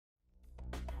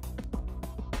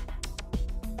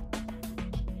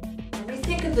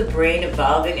of the brain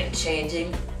evolving and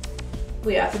changing,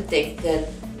 we often think that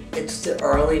it's the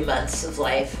early months of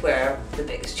life where the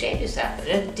biggest changes happen.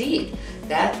 And indeed,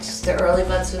 the early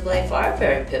months of life are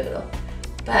very pivotal.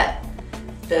 But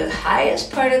the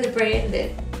highest part of the brain,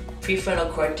 the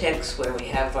prefrontal cortex, where we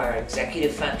have our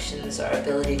executive functions, our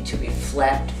ability to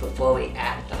reflect before we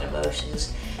act on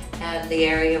emotions, and the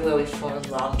area where we form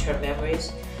long-term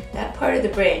memories, that part of the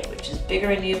brain, which is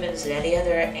bigger in humans than any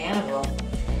other animal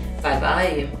by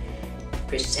volume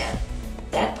percent,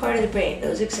 that part of the brain,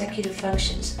 those executive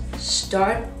functions,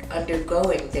 start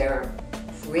undergoing their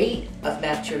rate of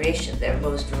maturation, their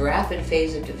most rapid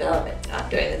phase of development, not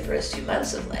during the first few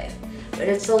months of life, but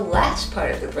it's the last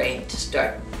part of the brain to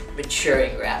start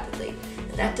maturing rapidly.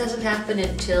 And that doesn't happen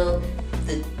until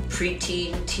the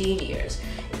preteen, teen years.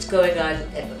 It's going on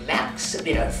at max,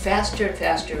 faster and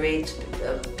faster rates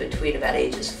between about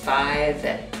ages 5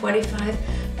 and 25.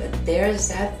 But there's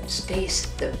that space,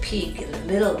 the peak in the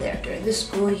middle there during the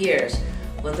school years,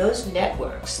 when those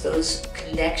networks, those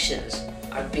connections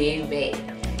are being made.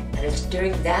 And it's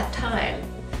during that time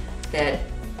that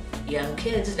young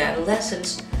kids and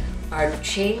adolescents are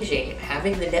changing,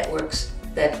 having the networks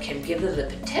that can give them the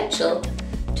potential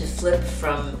to flip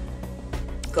from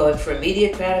going for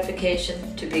immediate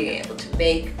gratification to being able to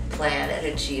make, plan, and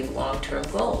achieve long-term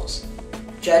goals.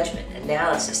 Judgment,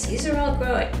 analysis, these are all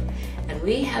growing. And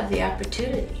we have the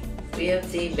opportunity, we have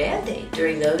the mandate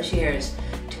during those years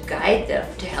to guide them,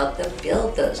 to help them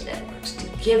build those networks, to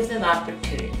give them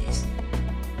opportunities,